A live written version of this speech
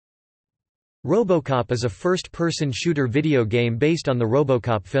RoboCop is a first-person shooter video game based on the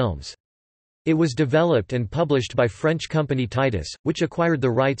RoboCop films. It was developed and published by French company Titus, which acquired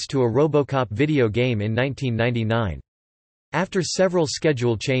the rights to a RoboCop video game in 1999. After several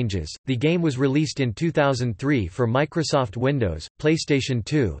schedule changes, the game was released in 2003 for Microsoft Windows, PlayStation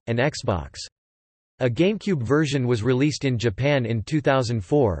 2, and Xbox. A GameCube version was released in Japan in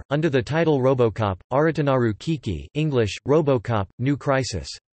 2004, under the title RoboCop, Aratanaru Kiki English, RoboCop, New Crisis.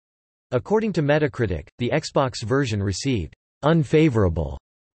 According to Metacritic, the Xbox version received unfavorable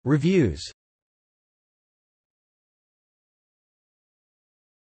reviews.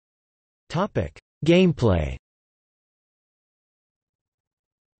 Gameplay.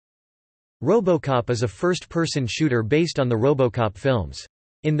 RoboCop is a first-person shooter based on the RoboCop films.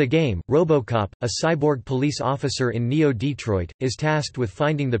 In the game, RoboCop, a cyborg police officer in Neo-Detroit, is tasked with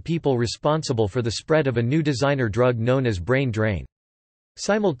finding the people responsible for the spread of a new designer drug known as brain drain.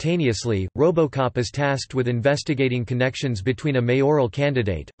 Simultaneously, RoboCop is tasked with investigating connections between a mayoral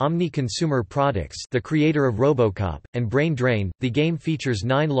candidate, Omni Consumer Products, the creator of RoboCop, and Brain Drain. The game features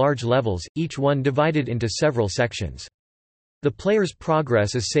 9 large levels, each one divided into several sections. The player's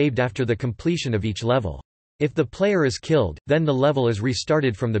progress is saved after the completion of each level. If the player is killed, then the level is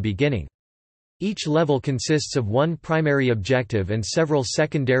restarted from the beginning. Each level consists of one primary objective and several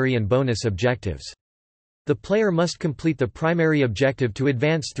secondary and bonus objectives. The player must complete the primary objective to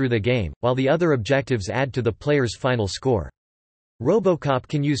advance through the game, while the other objectives add to the player's final score. RoboCop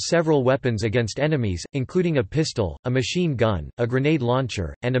can use several weapons against enemies, including a pistol, a machine gun, a grenade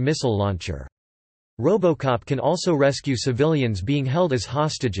launcher, and a missile launcher. RoboCop can also rescue civilians being held as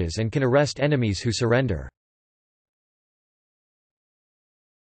hostages and can arrest enemies who surrender.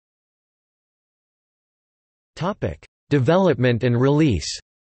 Development and release.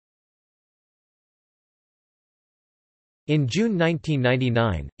 In June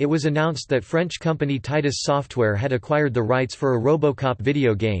 1999, it was announced that French company Titus Software had acquired the rights for a RoboCop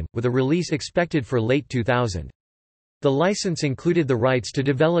video game, with a release expected for late 2000. The license included the rights to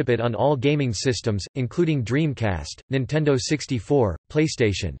develop it on all gaming systems, including Dreamcast, Nintendo 64,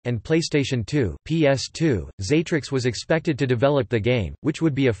 PlayStation, and PlayStation 2 (PS2). Xatrix was expected to develop the game, which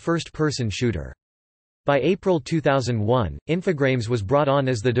would be a first-person shooter. By April 2001, Infogrames was brought on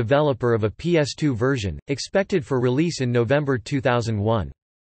as the developer of a PS2 version, expected for release in November 2001.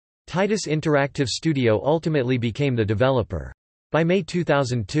 Titus Interactive Studio ultimately became the developer. By May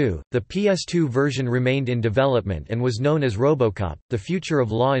 2002, the PS2 version remained in development and was known as RoboCop, the Future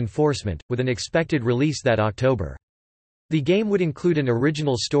of Law Enforcement, with an expected release that October. The game would include an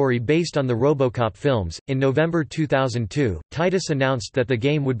original story based on the RoboCop films. In November 2002, Titus announced that the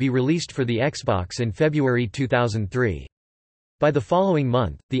game would be released for the Xbox in February 2003. By the following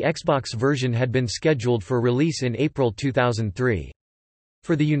month, the Xbox version had been scheduled for release in April 2003.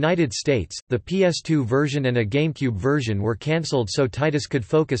 For the United States, the PS2 version and a GameCube version were cancelled so Titus could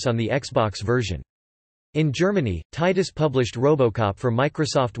focus on the Xbox version. In Germany, Titus published RoboCop for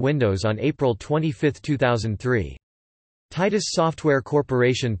Microsoft Windows on April 25, 2003. Titus Software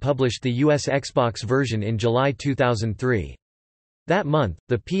Corporation published the US Xbox version in July 2003. That month,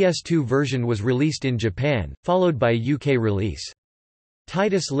 the PS2 version was released in Japan, followed by a UK release.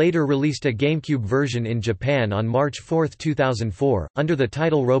 Titus later released a GameCube version in Japan on March 4, 2004, under the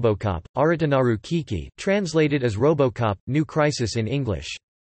title RoboCop, Aratanaru Kiki, translated as RoboCop, New Crisis in English.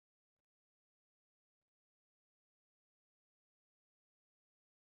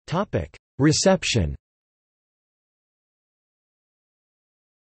 Reception.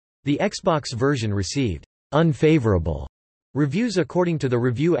 The Xbox version received unfavorable reviews according to the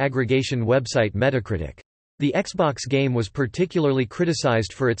review aggregation website Metacritic. The Xbox game was particularly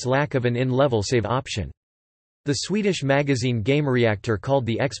criticized for its lack of an in-level save option. The Swedish magazine GameReactor called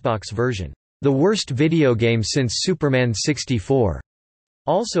the Xbox version, "the worst video game since Superman 64."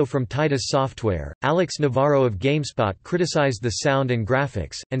 Also from Titus Software, Alex Navarro of GameSpot criticized the sound and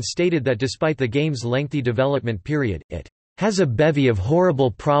graphics, and stated that despite the game's lengthy development period, it has a bevy of horrible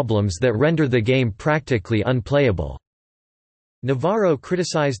problems that render the game practically unplayable. Navarro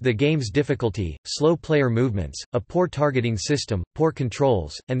criticized the game's difficulty, slow player movements, a poor targeting system, poor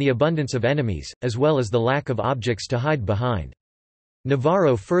controls, and the abundance of enemies, as well as the lack of objects to hide behind.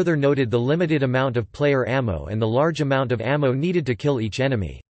 Navarro further noted the limited amount of player ammo and the large amount of ammo needed to kill each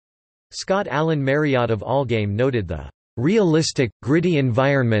enemy. Scott Allen Marriott of Allgame noted the realistic, gritty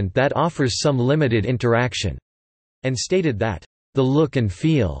environment that offers some limited interaction, and stated that the look and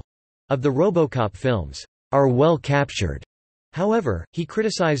feel of the RoboCop films are well captured. However, he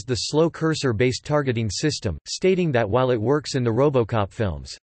criticized the slow cursor-based targeting system, stating that while it works in the RoboCop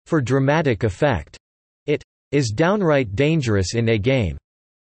films for dramatic effect, it is downright dangerous in a game.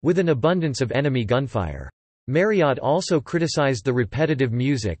 with an abundance of enemy gunfire. Marriott also criticized the repetitive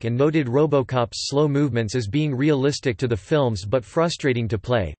music and noted RoboCop's slow movements as being realistic to the films but frustrating to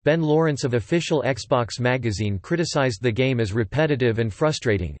play. Ben Lawrence of official Xbox magazine criticized the game as repetitive and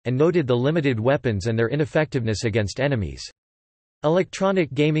frustrating, and noted the limited weapons and their ineffectiveness against enemies.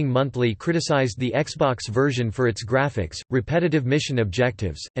 Electronic Gaming Monthly criticized the Xbox version for its graphics, repetitive mission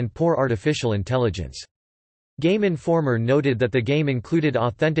objectives, and poor artificial intelligence. Game Informer noted that the game included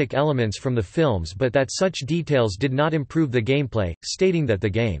authentic elements from the films but that such details did not improve the gameplay, stating that the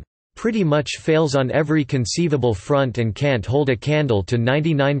game pretty much fails on every conceivable front and can't hold a candle to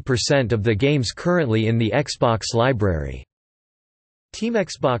 99% of the games currently in the Xbox library. Team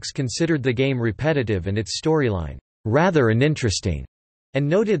Xbox considered the game repetitive and its storyline rather uninteresting, and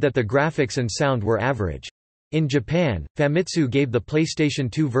noted that the graphics and sound were average. In Japan, Famitsu gave the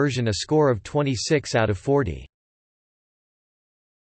PlayStation 2 version a score of 26 out of 40.